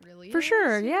hard it really is. For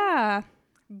sure, yeah.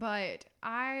 But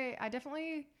I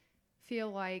definitely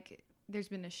feel like there's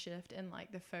been a shift in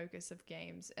like the focus of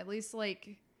games, at least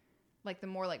like the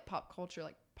more like pop culture,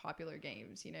 like popular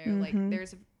games, you know, like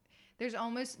there's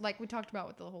almost like we talked about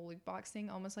with the whole loot box thing,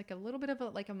 almost like a little bit of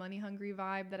a money hungry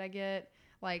vibe that I get,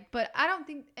 like, but I don't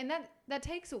think, and that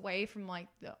takes away from like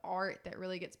the art that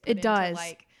really gets put into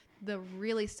like the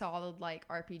really solid like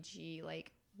RPG,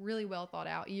 like really well thought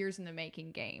out, years in the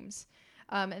making games,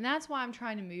 and that's why I'm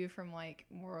trying to move from like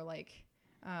more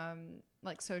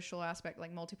like social aspect,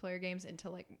 like multiplayer games, into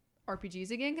like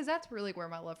RPGs again, because that's really where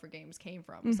my love for games came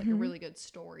from. It's like a really good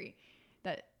story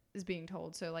that is being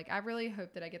told. So like I really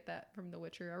hope that I get that from The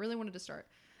Witcher. I really wanted to start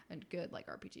a good like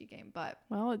RPG game, but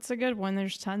it's a good one.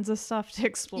 There's tons of stuff to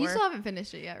explore. You still haven't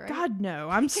finished it yet, right? God no,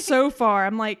 I'm so far.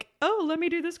 I'm like, let me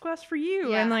do this quest for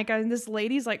you, and like this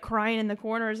lady's like crying in the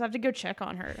corner. I just have to go check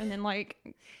on her and then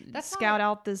like scout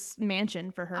out this mansion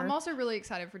for her. I'm also really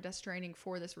excited for Death Stranding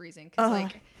for this reason, because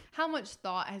like how much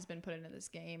thought has been put into this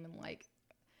game, and like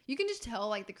you can just tell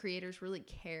like the creators really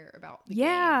care about the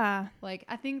game. Like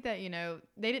I think that, you know,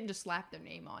 they didn't just slap their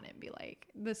name on it and be like,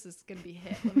 this is gonna be a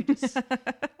hit,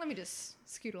 let me just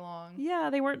scoot along. Yeah,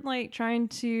 they weren't like trying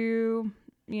to,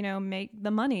 you know, make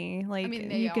the money. Like, I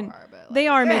mean, but like, they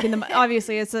are making them.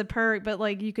 Obviously it's a perk, but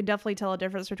like you could definitely tell a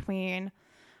difference between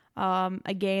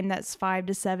a game that's 5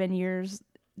 to 7 years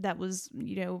that was,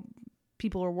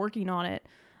 people are working on it.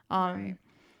 Right.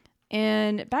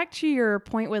 And back to your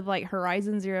point with like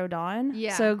Horizon Zero Dawn.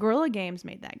 Yeah. So Guerrilla Games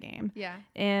made that game. Yeah.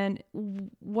 And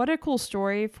what a cool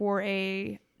story for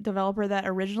a developer that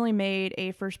originally made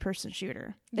a first person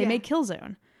shooter. They Yeah. made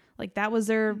Killzone. Like that was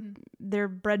their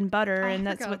bread and butter. I And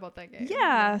that's forgot what, about that game.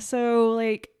 yeah. So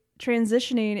like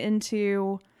transitioning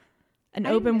into an I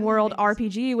didn't open know world things.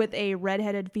 RPG with a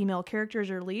redheaded female character as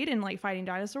your lead and like fighting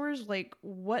dinosaurs, like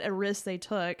what a risk they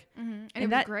took. And it And was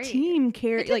that great. team It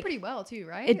carried did like pretty well too,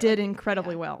 right? it did Like,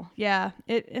 incredibly yeah. well. Yeah.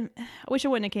 I wish it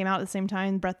wouldn't have came out at the same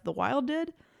time Breath of the Wild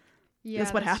did. Yeah,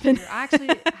 That's what happened. true. I actually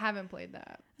haven't played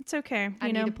that. It's okay. I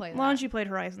You need know, to play as long as that. you played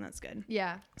Horizon, that's good.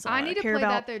 Yeah, That's all I I need to care play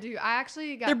about. that though too. I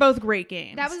actually got They're both great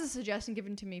games. that was a suggestion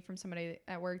given to me from somebody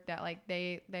at work that like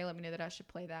they let me know that I should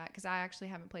play that because I actually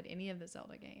haven't played any of the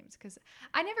Zelda games because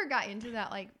I never got into that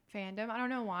like fandom. I don't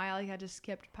know why. Like I just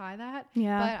skipped by that.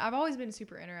 Yeah. But I've always been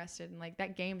super interested in like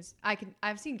that game's.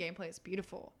 I've seen gameplay. It's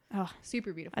beautiful. Oh,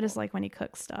 Super beautiful. I just like when he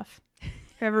cooks stuff.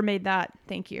 Whoever made that,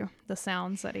 thank you. The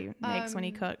sounds that he makes when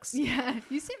he cooks. Yeah,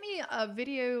 you sent me a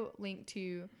video link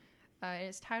to.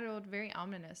 It's titled "Very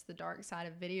Ominous: The Dark Side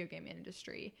of Video Game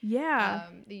Industry." Yeah.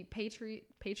 The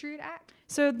Patriot Act.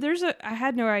 So I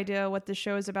had no idea what the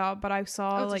show is about, but I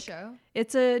saw Oh, it's like a show.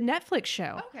 it's a Netflix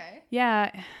show. Okay.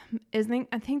 Yeah.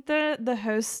 I think the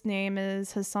host's name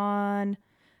is Hassan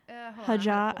Hold on, I had it pulled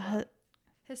up.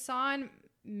 Hassan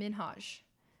Minhaj.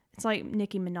 It's like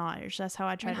Nicki Minaj. That's how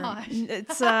I try Minaj. to.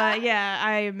 It's yeah,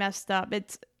 I messed up.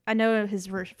 I know his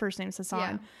first name's Hassan,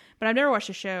 Yeah. but I've never watched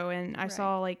the show, and I Right.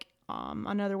 saw like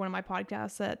another one of my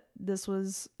podcasts that this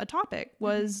was a topic Mm-hmm.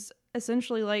 was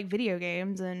essentially like video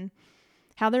games and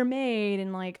how they're made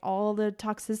and like all the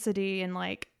toxicity and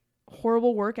like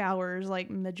horrible work hours. Like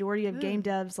majority of game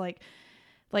devs like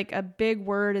a big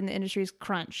word in the industry is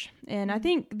crunch. And I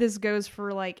think this goes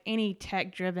for like any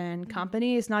tech driven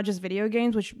company. It's not just video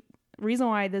games, which reason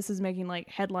why this is making like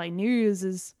headline news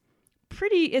is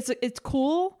it's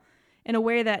cool in a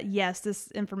way that yes, this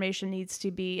information needs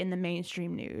to be in the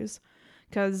mainstream news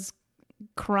because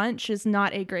crunch is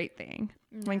not a great thing.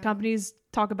 When companies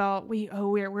talk about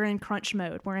we're in crunch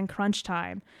mode, we're in crunch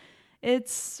time.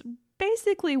 It's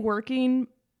basically working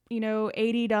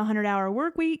 80 to 100 hour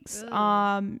work weeks.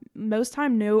 Most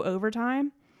time, no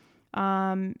overtime.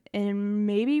 And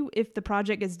maybe if the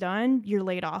project is done, you're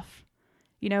laid off.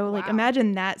 Like Wow.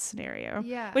 imagine that scenario.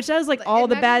 Yeah. Which does like Like, all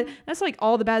the bad, imagine- that's like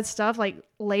all the bad stuff, like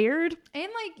layered. And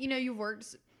like you've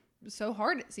worked so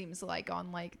hard. It seems like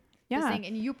on like this Yeah. thing,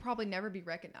 and you'll probably never be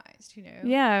recognized.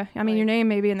 Yeah. I mean, your Like- name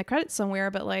may be in the credits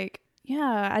somewhere, but like,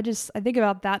 yeah, I think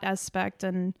about that aspect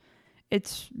and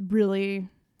it's really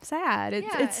sad. It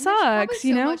and there's sucks, probably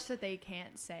you know? so much that they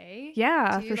can't say.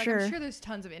 Yeah, too. for Like, sure. I'm sure there's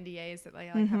tons of NDAs that they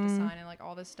like have to sign and like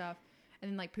all this stuff, and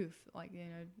then like poof, like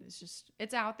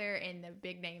it's out there, and the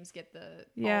big names get the all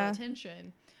Yeah.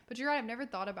 attention. But you're right, I've never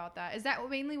thought about that. Is that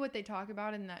mainly what they talk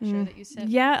about in that show that you sent?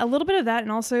 Yeah, a little bit of that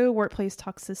and also workplace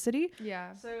toxicity.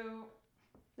 Yeah. So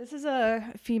this is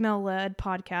a female-led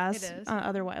podcast. It is.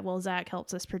 Otherwise, well, Zach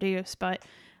helps us produce, but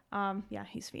yeah,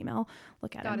 he's female.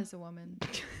 Look at God him. is a woman.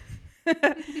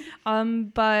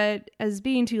 But as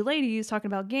being two ladies talking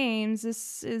about games,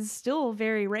 this is still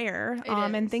very rare. It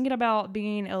And is. thinking about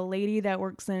being a lady that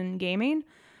works in gaming,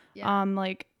 Yeah.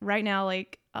 like right now,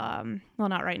 like well,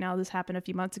 not right now. This happened a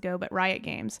few months ago, but Riot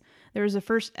Games, there was the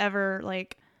first ever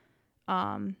like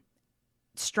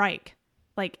strike,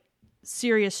 like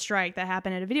serious strike that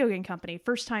happened at a video game company,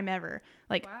 first time ever.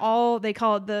 Like Wow. all they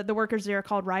call it, the workers there are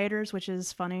called rioters, which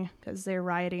is funny because they're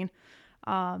rioting.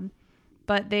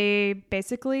 But they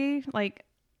basically like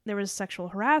there was sexual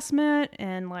harassment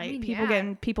and like mean, people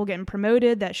yeah. getting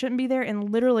promoted that shouldn't be there,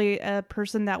 and literally a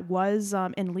person that was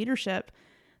in leadership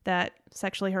that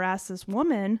sexually harassed this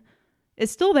woman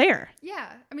is still there.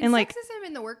 Yeah, I mean, And, like- sexism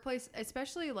in the workplace,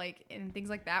 especially like in things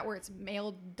like that where it's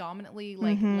male dominantly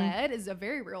like Mm-hmm. led, is a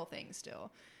very real thing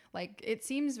still. Like it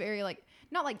seems very like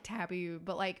not like taboo,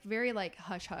 but like very like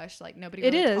hush hush. Like nobody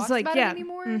It really is, talks like, about yeah. it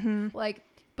anymore. Mhm. Like,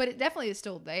 but it definitely is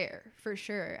still there for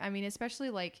sure. I mean,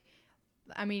 especially like,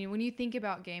 I mean, when you think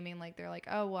about gaming, like they're like,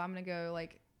 oh well, I'm gonna go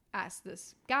like ask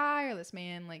this guy or this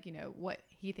man like what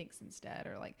he thinks instead,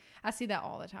 or like I see that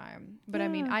all the time. But I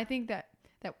mean, Yeah. I think that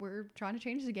we're trying to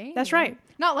change the game. That's you know? right.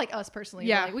 Not like us personally.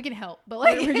 Yeah. Yeah, like, we can help, but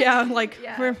like Yeah, like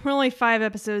Yeah. we're only 5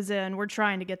 episodes in. We're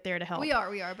trying to get there to help. we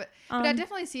are. But I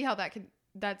definitely see how that could.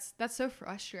 That's so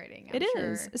frustrating. It I'm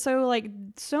is. sure. So like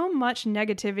so much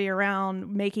negativity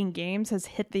around making games has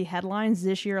hit the headlines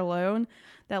this year alone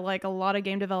that like a lot of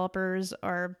game developers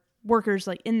are workers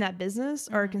like in that business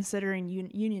are Mhm. considering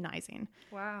unionizing,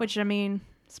 Wow. which I mean,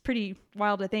 it's pretty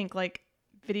wild to think like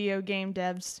video game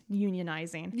devs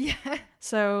unionizing. yeah.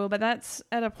 So, but that's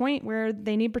at a point where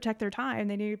they need to protect their time.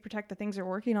 They need to protect the things they're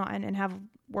working on and have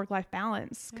work-life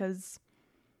balance because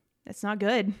it's not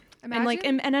good. Imagine. And like,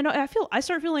 and I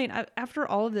start feeling after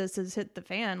all of this has hit the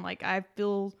fan, like I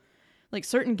feel like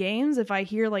certain games, if I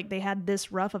hear like they had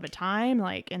this rough of a time,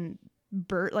 like, and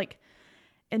like,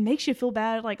 it makes you feel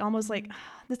bad. Like almost like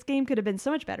this game could have been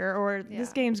so much better, or this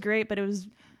Yeah. game's great, but it was,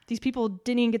 these people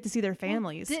didn't even get to see their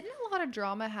families. Didn't a lot of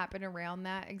drama happen around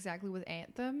that exactly with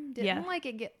Anthem? Didn't Yeah. like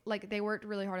it get like they worked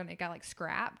really hard and it got like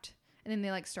scrapped and then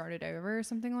they like started over or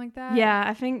something like that? Yeah,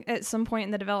 I think at some point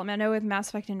in the development, I know with Mass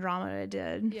Effect Andromeda it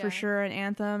did Yeah. for sure. And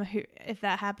Anthem, if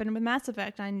that happened with Mass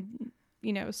Effect, I'm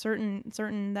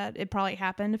certain that it probably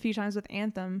happened a few times with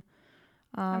Anthem.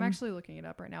 I'm actually looking it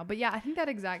up right now. But yeah, I think that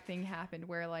exact thing happened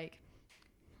where like,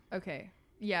 okay,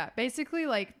 yeah, basically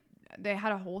like they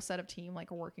had a whole set of team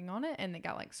like working on it and they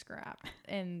got like scrapped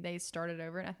and they started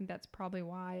over. And I think that's probably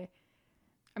why.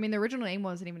 I mean, the original name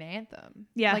wasn't even Anthem.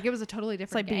 Yeah. like it was a totally It's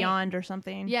different like game. Beyond or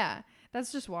something. Yeah,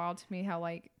 that's just wild to me. How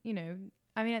like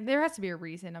I mean, there has to be a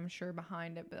reason I'm sure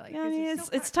behind it, but like Yeah, I mean,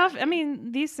 still it's kinda tough. I crazy.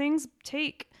 mean, these things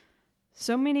take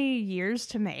so many years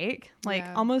to make, like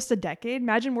Yeah. almost a decade.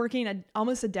 Imagine working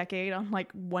almost a decade on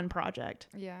like one project.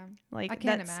 yeah, Like I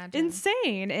can't that's imagine.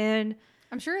 insane. And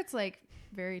I'm sure it's like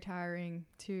very tiring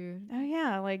too. oh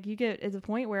yeah, like you get at the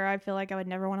point where I feel like I would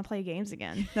never want to play games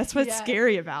again. That's what's Yeah.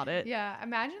 scary about it. Yeah,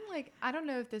 imagine like I don't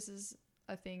know if this is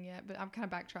a thing yet, but I'm kind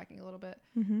of backtracking a little bit.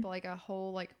 Mhm. But like a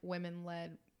whole like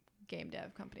women-led game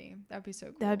dev company, that'd be so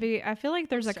cool. That'd be. I feel like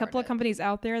there's a Start couple of it. companies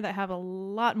out there that have a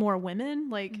lot more women.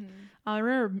 Like Mhm. I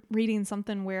remember reading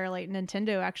something where like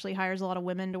Nintendo actually hires a lot of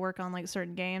women to work on like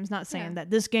certain games. Not saying Yeah. that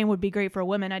this game would be great for a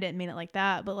woman. I didn't mean it like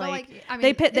that, but But like I mean,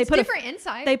 they put it's a different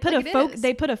insight. they put like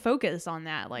they put a focus on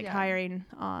that, like Yeah. hiring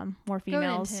more Go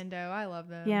females. Nintendo, I love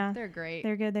them. Yeah. they're great.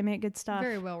 They're good. They make good stuff.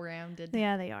 Very well rounded.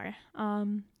 Yeah, they are.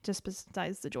 Just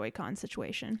besides the Joy-Con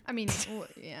situation. I mean,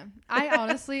 yeah. I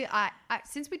honestly, I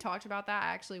since we talked about that, I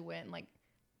actually went and like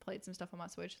played some stuff on my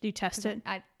Switch. Do you test 'Cause it?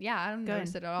 I don't Good.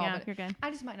 notice it at all. Yeah, But you're good.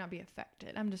 I just might not be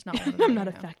affected. I'm just not. One of I'm them, not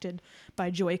you know. affected by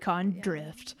Joy-Con Yeah.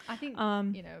 drift. I think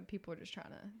Um, people are just trying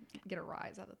to get a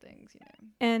rise out of things.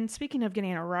 And speaking of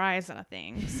getting a rise out of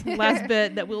things, last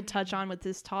bit that we'll touch on with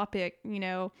this topic,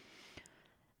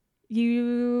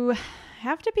 you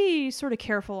have to be sort of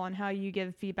careful on how you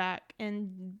give feedback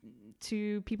and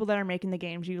to people that are making the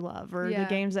games you love or the Yeah.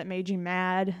 games that made you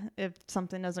mad if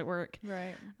something doesn't work.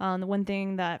 Right. The one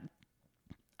thing that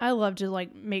I love to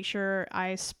like make sure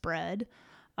I spread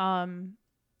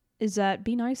is that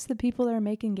be nice to the people that are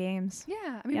making games.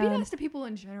 Yeah. I mean, Yeah. be nice to people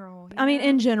in general. you I mean, know?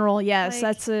 in general, yes,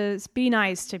 Like- be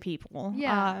nice to people.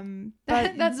 Yeah.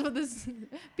 But That's what this.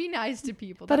 Be nice to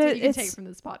people. But That's what you can it's- take from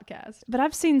this podcast. But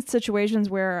I've seen situations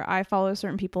where I follow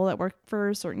certain people that work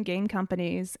for certain game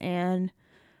companies and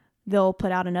they'll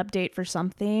put out an update for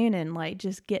something and like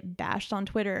just get bashed on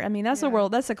Twitter. I mean, that's the Yeah.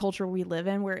 world, that's the culture we live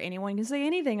in where anyone can say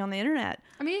anything on the internet.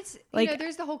 I mean, it's Like-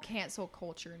 there's the whole cancel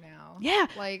culture now. Yeah.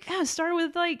 Like Yeah, it started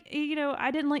with like, I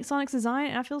didn't like Sonic's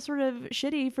design and I feel sort of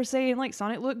shitty for saying like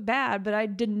Sonic looked bad, but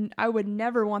I would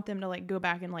never want them to like go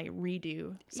back and like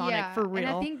redo Sonic for real.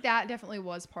 And I think that definitely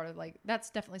was part of like that's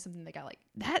definitely something that got like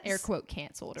That's air quote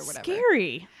canceled or whatever.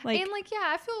 scary. Like, And like, yeah,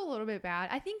 I feel a little bit bad.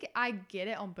 I think I get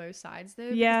it on both sides though.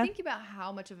 Yeah. Because think about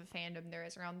how much of a fandom there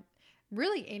is around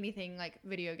really anything like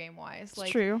video game wise. it's Like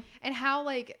true. and how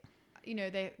like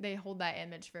they hold that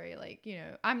image very like,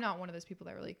 I'm not one of those people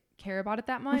that really care about it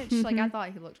that much. Like I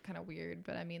thought he looked kind of weird,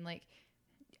 but I mean like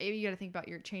you got to think about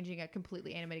you're changing a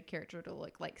completely animated character to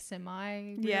look like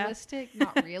semi realistic.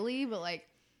 Not really, but like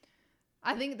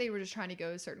I think they were just trying to go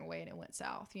a certain way and it went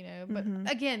south, But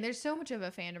again, there's so much of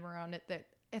a fandom around it that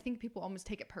I think people almost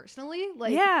take it personally.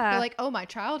 Like, Yeah. they're like, oh, my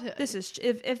childhood. This is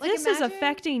if Like, this is imagine-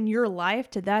 affecting your life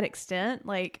to that extent,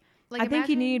 like I think you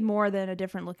imagine- need more than a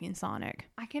different looking Sonic.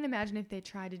 I can imagine if they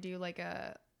tried to do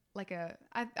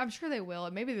I'm sure they will.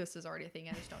 And maybe this is already a thing.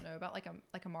 I just don't know about like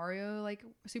a Mario, like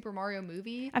Super Mario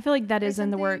movie. I feel like that Or is in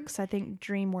the something. works. I think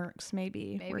DreamWorks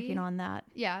maybe working Maybe. on that.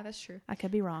 Yeah, that's true. I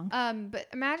could be wrong. But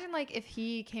imagine like if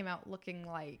he came out looking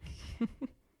like,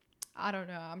 I don't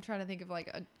know. I'm trying to think of like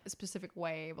a specific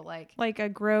way, but like a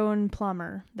grown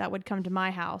plumber that would come to my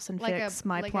house and fix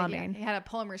my plumbing. he had a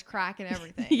plumber's crack and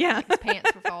everything. Yeah. Like, his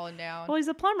pants were falling down. Well, he's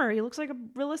a plumber. He looks like a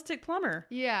realistic plumber.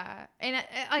 Yeah, and like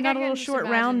Not I a little can just short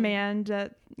round imagine- man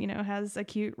that has a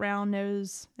cute round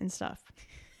nose and stuff.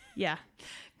 Yeah.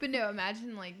 But no,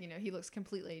 imagine like he looks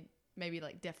completely maybe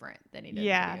like different than he does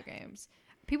Yeah. in video games.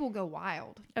 people go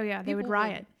wild. Oh yeah, they would People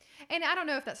riot. And I don't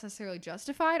know if that's necessarily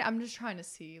justified. I'm just trying to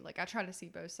see, like, I try to see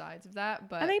both sides of that.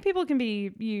 But I think people can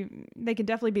they can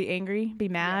definitely be angry, be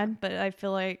mad, but I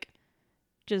feel like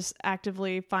just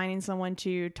actively finding someone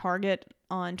to target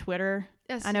on Twitter.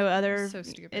 I know so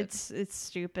stupid. It's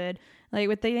stupid. Like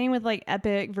with the thing with like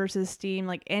Epic versus Steam,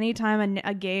 like anytime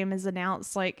a game is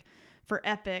announced like for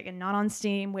Epic and not on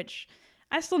Steam, which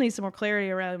I still need some more clarity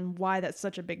around why that's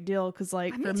such a big deal. Because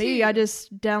like for me, I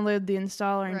just download the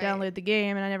installer and download the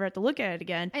game, and I never have to look at it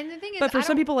again. And the thing is, but for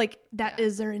some people, like that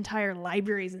is their entire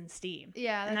libraries in Steam.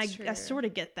 Yeah, that's and I sort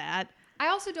of get that. I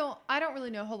also don't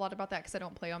really know a whole lot about that because I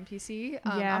don't play on PC.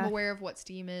 I'm aware of what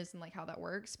Steam is and like how that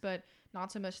works, but not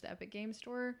so much the Epic Game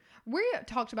Store. We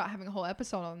talked about having a whole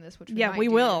episode on this, which we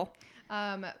will.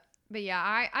 But yeah,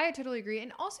 I totally agree.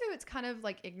 And also it's kind of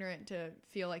like ignorant to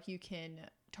feel like you can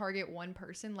target one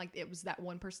person, like it was that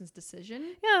one person's decision.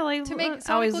 Yeah, like to make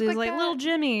always look like little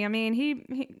Jimmy. I mean,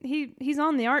 he's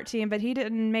on the art team, but he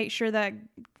didn't make sure that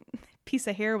piece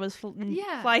of hair was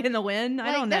flying in the wind. Like,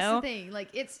 I don't know. That's the thing. Like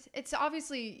it's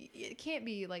obviously, it can't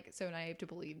be like so naive to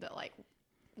believe that like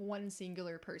one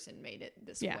singular person made it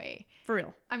this way. For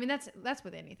real. I mean, that's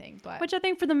with anything, but which I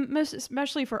think for the most,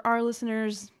 especially for our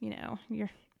listeners,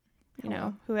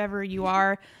 whoever you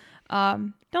are,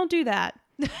 don't do that.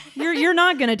 You're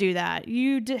not gonna do that.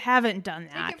 You haven't done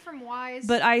that. Take it from Wise.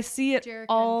 But I see it Jerica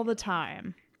all the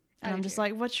time, and I'm just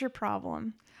like, what's your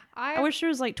problem? I wish there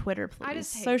was like Twitter police,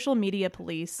 social media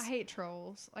police. I hate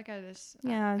trolls. Like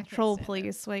I troll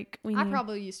police. Like I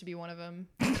probably used to be one of them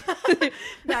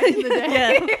back in the day.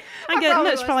 Yeah, I get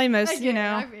that's probably most.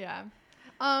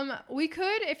 We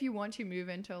could, if you want to, move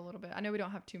into a little bit. I know we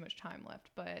don't have too much time left,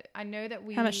 but I know that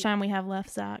How much time we have left,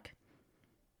 Zach?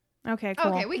 Okay,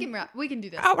 cool. Okay, we can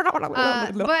do this. But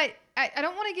I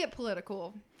don't want to get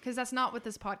political because that's not what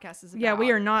this podcast is about. Yeah, we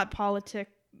are not politicians.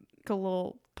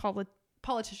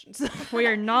 We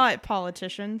are not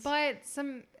politicians. But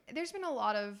there's been a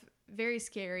lot of very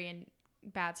scary and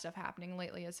bad stuff happening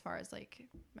lately as far as like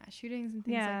mass shootings and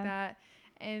things like that.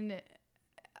 And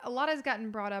a lot has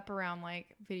gotten brought up around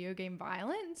like video game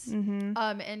violence. And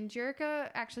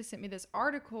Jerica actually sent me this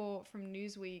article from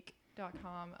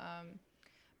Newsweek.com,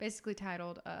 basically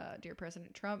titled, Dear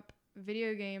President Trump,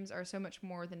 video games are so much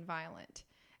more than violent.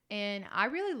 And I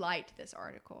really liked this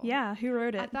article. Yeah, who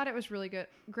wrote it? I thought it was really good.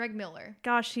 Greg Miller.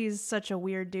 Gosh, he's such a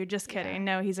weird dude. Just kidding.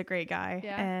 Yeah. No, he's a great guy.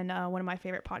 Yeah. And one of my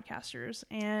favorite podcasters.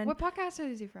 And what podcast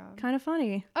is he from? Kind of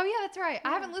Funny. Oh yeah, that's right. Yeah.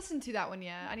 I haven't listened to that one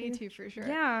yet. I need to for sure.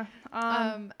 Yeah.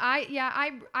 I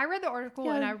read the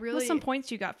article and I really with some points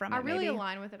you got from it. I really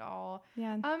align with it all.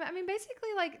 Yeah. I mean, basically,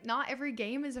 like not every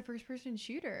game is a first-person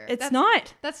shooter. That's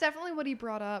not. That's definitely what he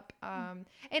brought up.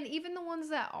 And even the ones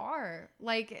that are,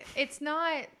 like, it's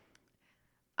not.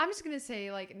 I'm just going to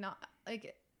say, like, not,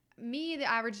 like, me, the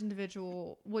average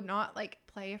individual, would not, like,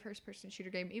 play a first-person shooter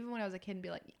game, even when I was a kid, and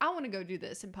be like, I want to go do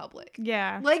this in public.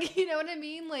 Yeah. Like, you know what I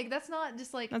mean? Like, that's not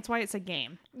just, like... That's why it's a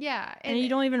game. Yeah. And you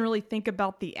don't even really think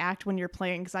about the act when you're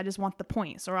playing, because I just want the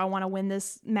points, or I want to win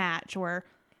this match, or...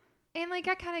 And, like,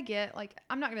 I kind of get, like,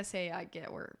 I'm not going to say I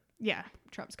get where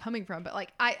Trump's coming from, but,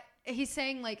 like, he's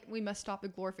saying, like, we must stop the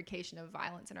glorification of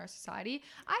violence in our society.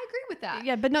 I agree with that.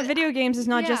 Yeah, but no, video games is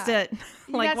not just it.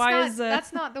 Like,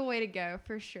 that's not the way to go,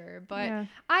 for sure. But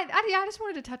I just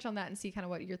wanted to touch on that and see kind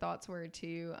of what your thoughts were,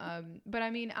 too. But,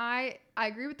 I mean, I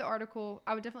agree with the article.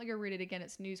 I would definitely go read it again.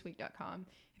 It's newsweek.com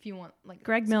if you want, like...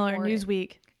 Greg Miller,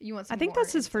 Newsweek. You want some I think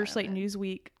that's his first, like,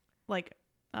 Newsweek, like,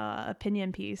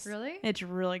 opinion piece. Really? It's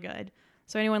really good.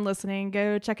 So anyone listening,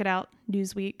 go check it out.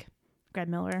 Newsweek. Greg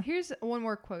Miller. Here's one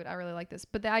more quote. I really like this.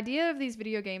 But the idea of these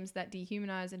video games that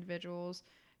dehumanize individuals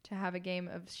to have a game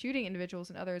of shooting individuals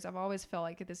and others, I've always felt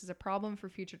like this is a problem for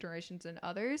future generations and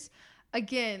others.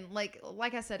 Again, like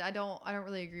I said, I don't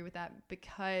really agree with that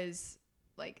because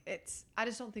like I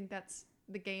just don't think that's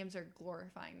the games are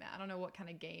glorifying that. I don't know what kind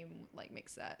of game like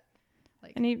makes that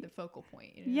like the focal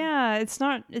point. You know? Yeah,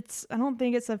 I don't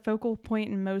think it's a focal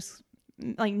point in most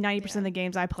like 90% of the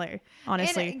games I play,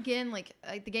 honestly. And again, like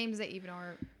the games that even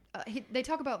are, they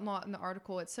talk about not in the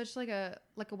article. It's such like a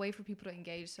way for people to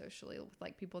engage socially with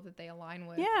like people that they align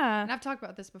with. Yeah. And I've talked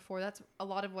about this before. That's a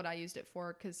lot of what I used it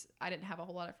for because I didn't have a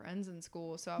whole lot of friends in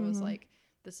school. So I was like,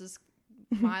 this is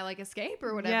my like escape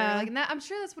or whatever. Yeah. Like, and I'm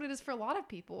sure that's what it is for a lot of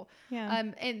people.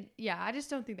 Yeah. And yeah, I just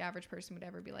don't think the average person would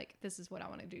ever be like, this is what I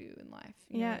want to do in life.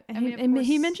 Yeah. And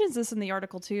he mentions this in the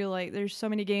article too. Like, there's so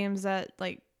many games that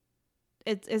like.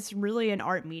 It's really an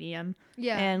art medium.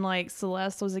 Yeah. And like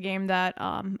Celeste was a game that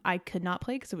I could not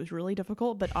play because it was really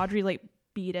difficult, but Audrey like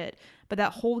beat it. But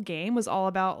that whole game was all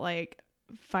about like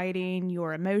fighting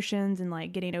your emotions and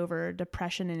like getting over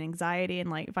depression and anxiety and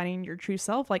like finding your true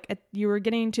self. Like you were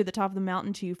getting to the top of the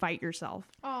mountain to fight yourself.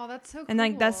 Oh, that's so cool. And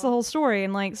like that's the whole story.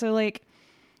 And like so like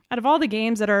out of all the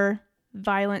games that are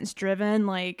violence driven,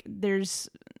 like there's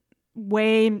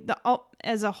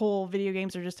as a whole, video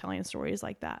games are just telling stories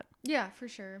like that. Yeah, for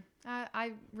sure.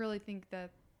 I really think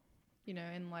that, you know,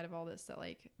 in light of all this, that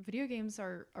like video games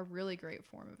are a really great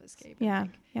form of escape. Yeah,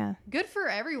 like, yeah. Good for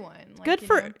everyone. Like, Good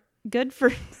for good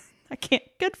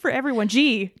for everyone.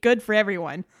 Gee, good for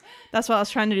everyone. That's what I was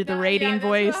trying to do, the rating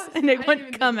voice, and it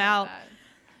wouldn't come out.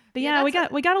 But yeah, we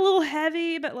got a little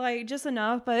heavy, but like just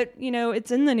enough. But you know,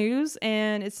 it's in the news,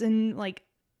 and it's in like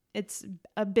it's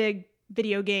a big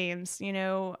video games, you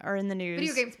know, are in the news.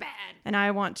 Video games bad. And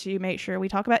I want to make sure we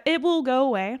talk about it. It will go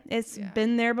away. It's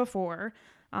been there before.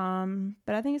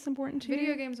 But I think it's important to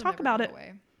video games talk about it.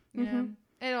 Away. You know?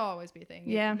 It'll always be a thing.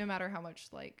 Yeah. No matter how much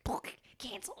like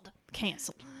canceled.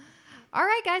 All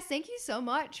right, guys. Thank you so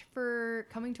much for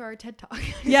coming to our TED Talk.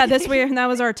 Yeah, that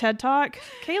was our TED Talk.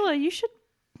 Kayla, you should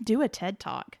do a TED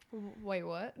Talk. Wait,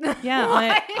 what?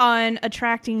 Yeah, on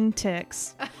attracting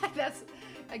ticks. That's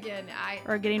again,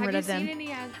 or getting rid of them. Have you seen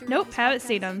any ads? Nope, haven't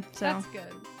seen them. So that's good.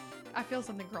 I feel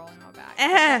something crawling on my back.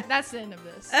 That's the end of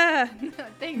this.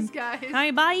 Thanks, guys.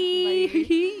 Hi, bye.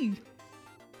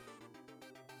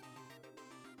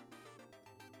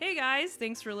 Hey guys,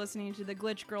 thanks for listening to the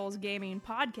Glitch Girls Gaming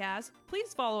Podcast.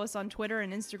 Please follow us on Twitter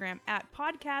and Instagram at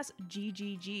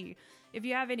podcastggg. If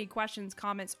you have any questions,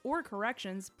 comments, or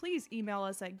corrections, please email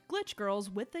us at glitchgirls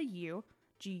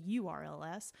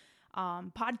G-U-R-L-S,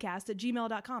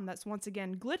 podcast@gmail.com. That's once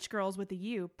again glitchgirls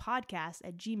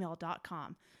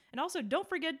podcast@gmail.com. And also don't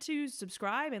forget to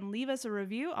subscribe and leave us a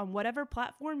review on whatever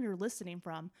platform you're listening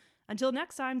from. Until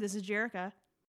next time, this is Jerica.